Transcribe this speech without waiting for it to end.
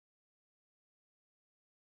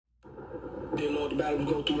Dear Lord, the battles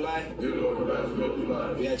we go through life.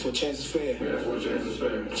 We ask for a chance is fair.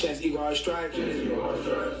 Chance to equal our stripes.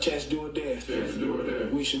 Chance to do it there.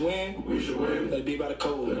 We should win. Let it be by the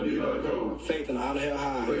code. Faith and honor held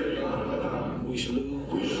high. We should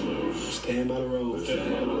lose. Stand by the road.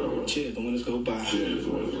 Cheers, the winners go by. Day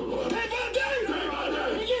by day.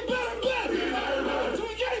 We get better and better. So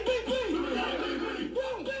we can't beat.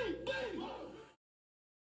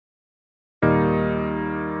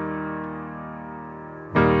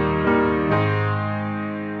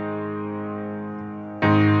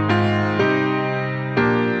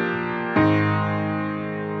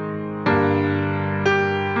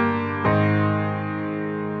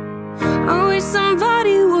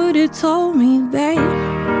 Somebody would've told me, babe,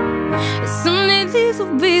 someday these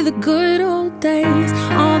will be the good old days.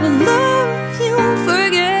 All the love you won't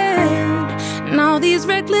forget, and all these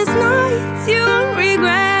reckless nights you won't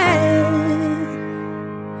regret.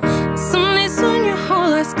 Someday soon your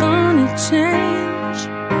whole life's gonna change.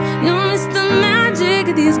 You'll miss the magic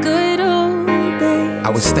of these good old days.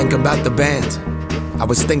 I was thinking about the band, I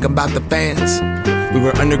was thinking about the fans. We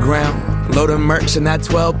were underground, loading merch in that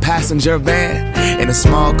 12-passenger van, in a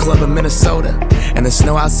small club in Minnesota, and the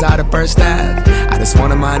snow outside of First Ave. I just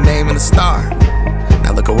wanted my name and a star.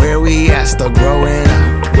 Now look at where we at, still growing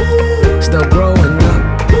up, still growing up.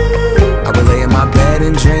 I would lay in my bed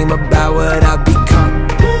and dream about what I've become.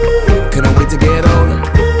 Couldn't wait to get older,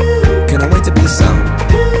 couldn't wait to be some.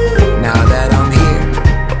 Now that I'm here,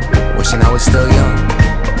 wishing I was still young.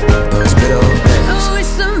 Those good old days. I wish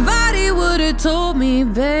somebody would've told me,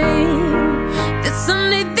 babe, that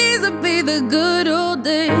someday these would be the good old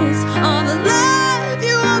days. All the love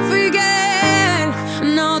you won't forget,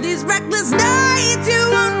 and all these reckless nights you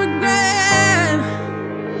won't regret.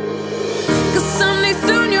 Cause someday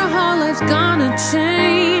soon your whole life's gonna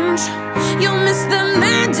change. You'll miss the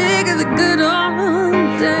magic of the good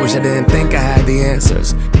old days. Wish I didn't think I had the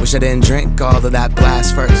answers. Wish I didn't drink all of that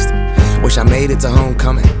glass first. Wish I made it to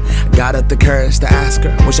homecoming, got up the courage to ask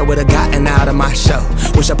her. Wish I would've gotten out of my show.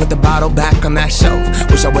 Wish I put the bottle back on that shelf.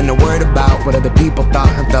 Wish I wouldn't have worried about what other people thought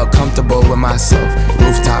and felt comfortable with myself.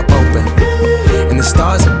 Rooftop open, and the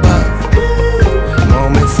stars above.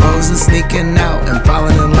 Moment frozen, sneaking out and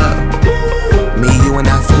falling in love. Me, you, and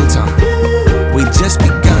that futon, we just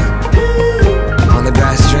begun. On the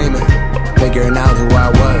grass dreaming, figuring out who I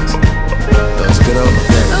was. Those good old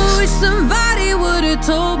days. I wish somebody would've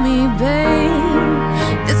told me, babe,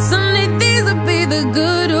 that someday these would be the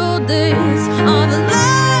good old days. All the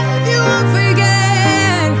love you won't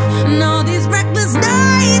forget, and all these reckless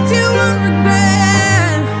nights you won't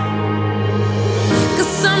regret.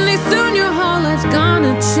 Cause someday soon your whole life's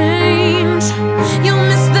gonna change. You'll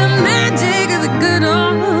miss the magic of the good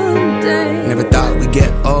old days. Never thought we'd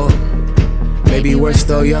get old. Maybe we're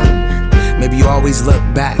still young. Maybe you always look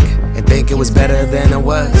back and think it was better than it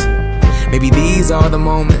was. Maybe these are the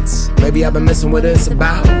moments. Maybe I've been missing what it's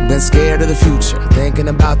about. Been scared of the future, thinking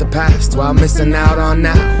about the past while missing out on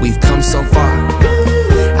now. We've come so far,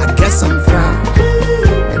 I guess I'm proud.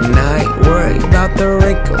 And I ain't worried about the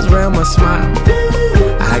wrinkles around my smile.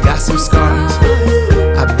 I got some scars,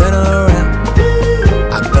 I've been around.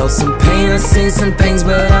 I felt some pain, I've seen some things,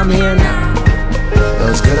 but I'm here now.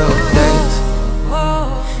 Those good old days.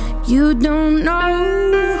 You don't know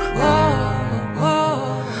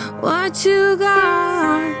what you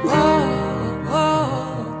got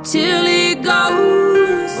till it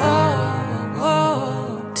goes,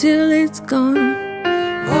 till it's gone.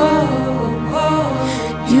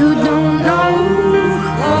 You don't know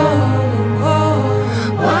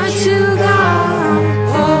what you got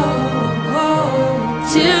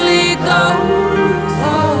till it goes,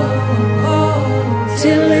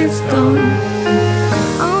 till it's gone.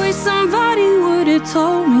 I wish somebody would've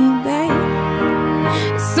told me, babe,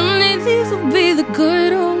 someday these will be the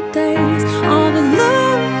good old days. All the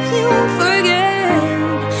love you won't forget,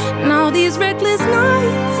 and all these reckless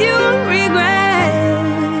nights you won't regret.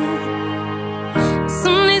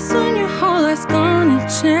 Someday soon your whole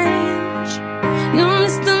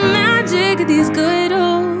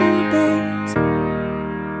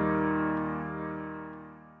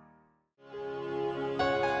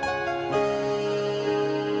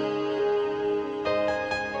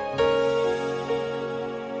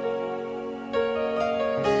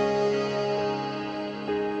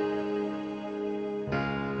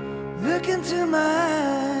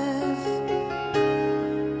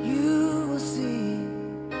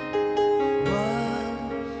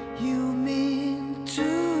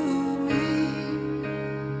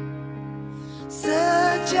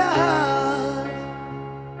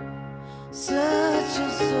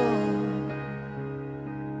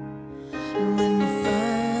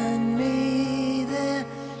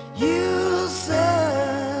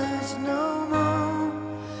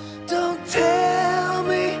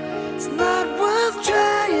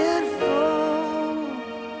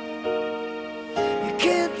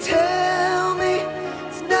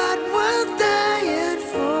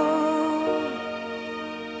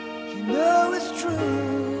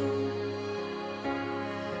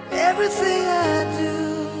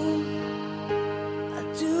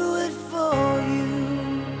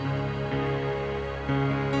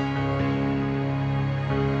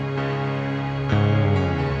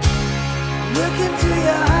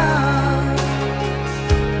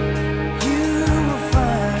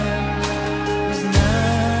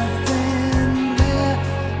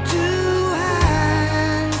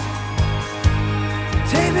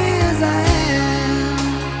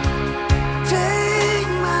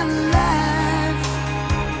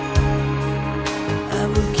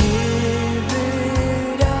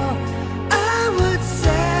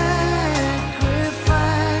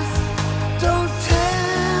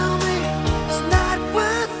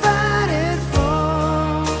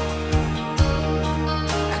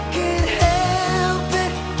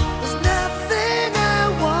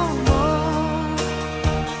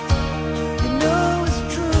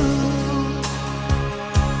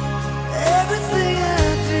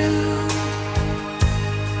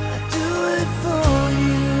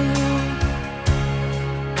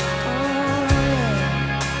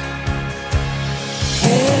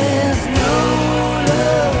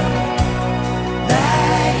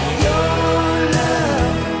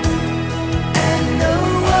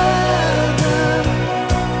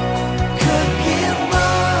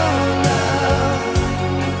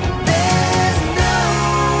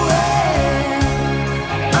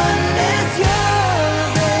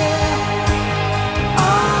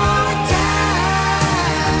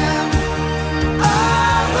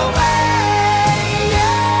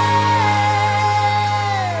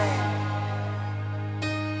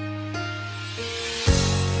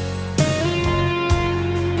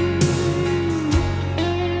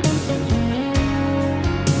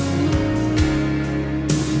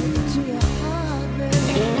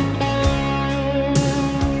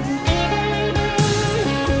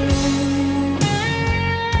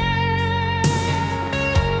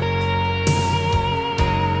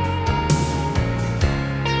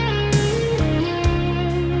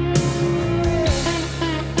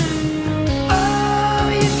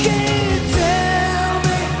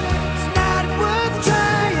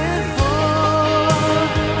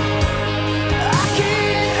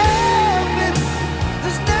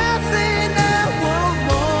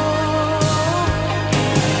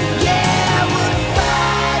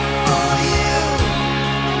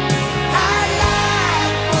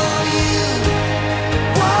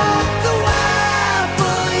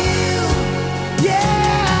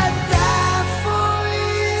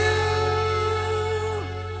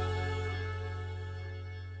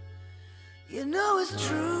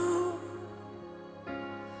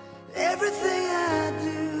everything I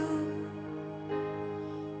do.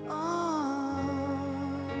 I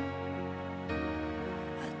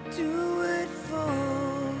do it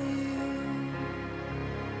for you.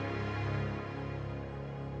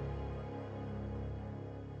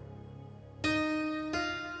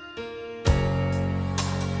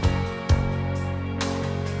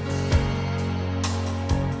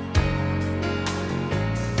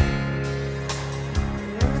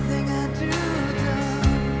 Everything I do,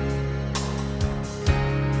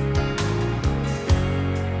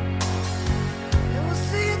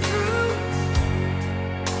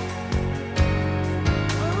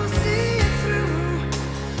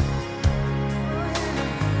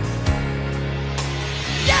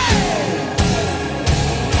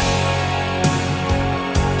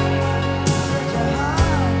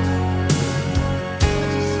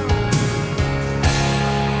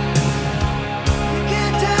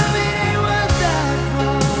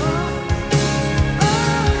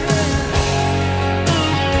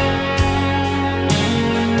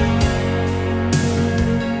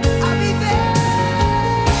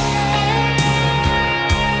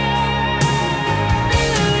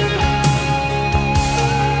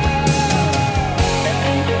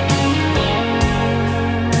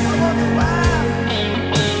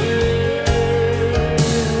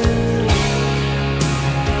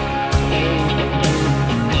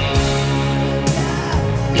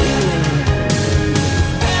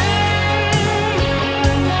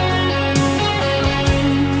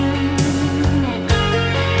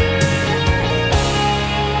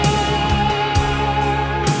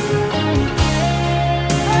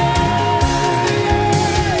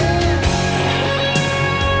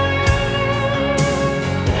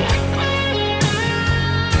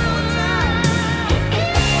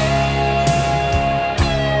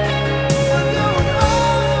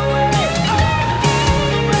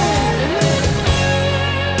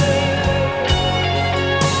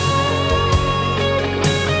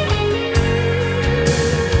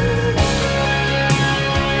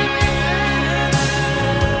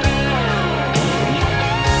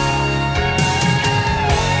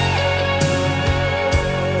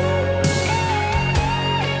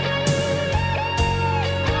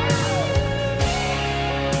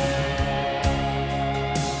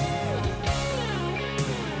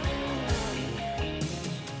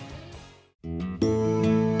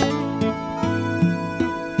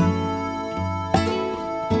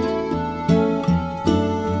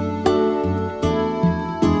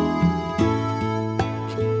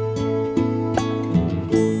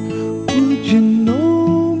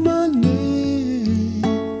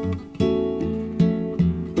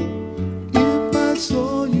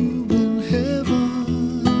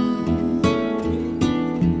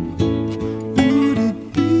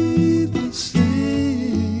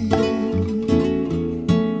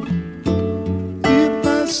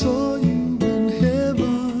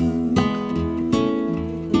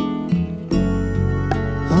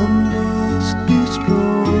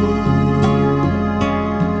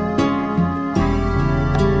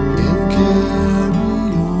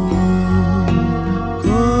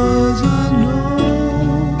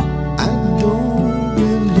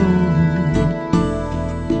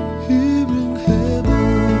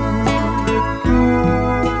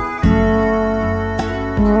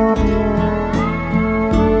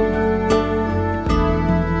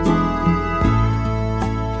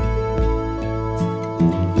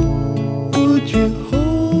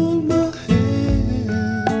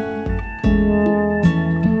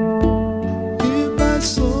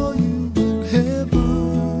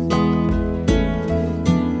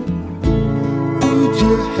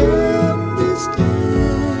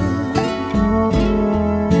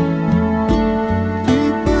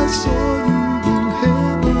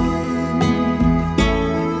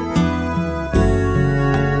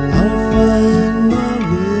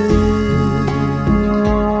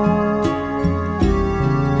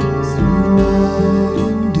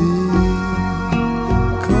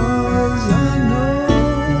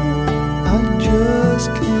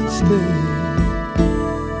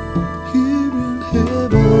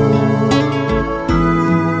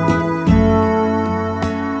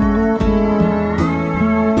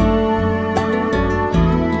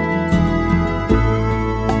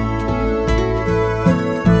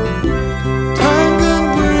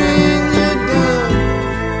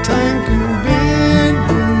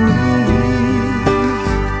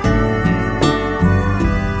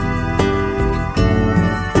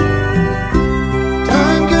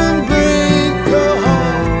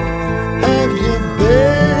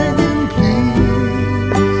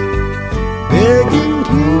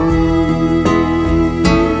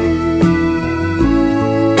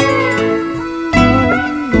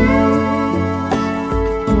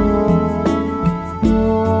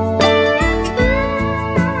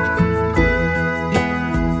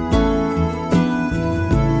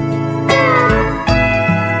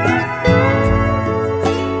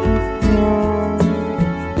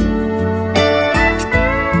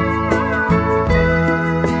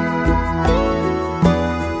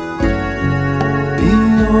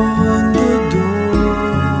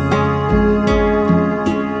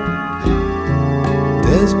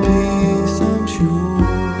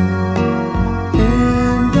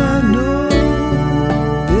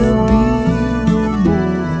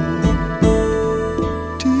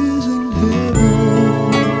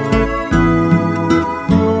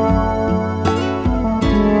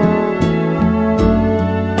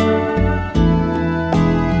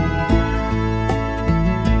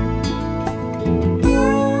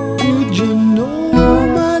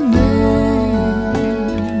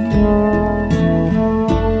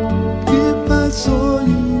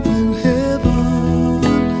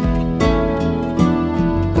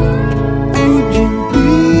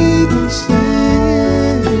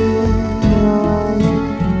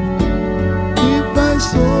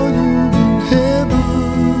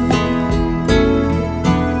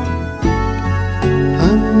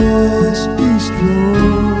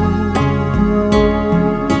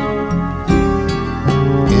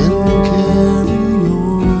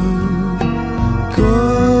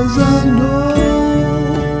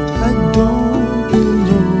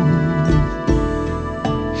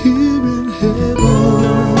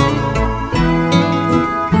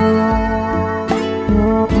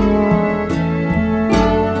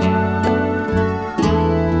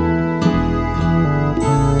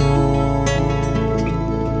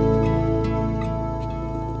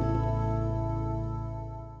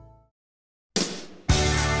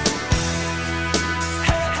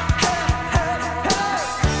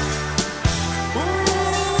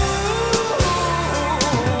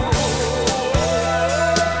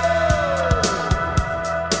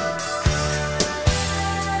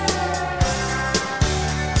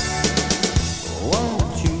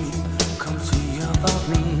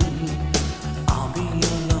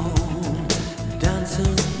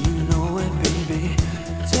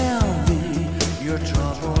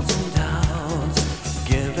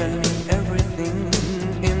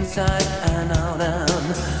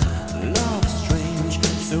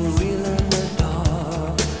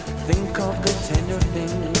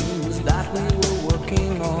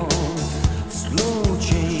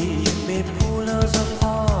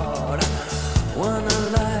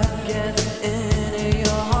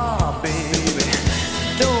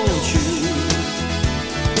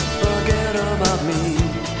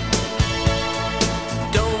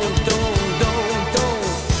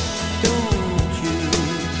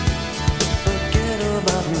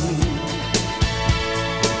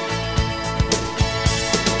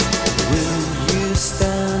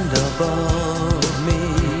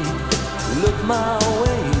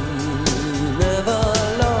 way, never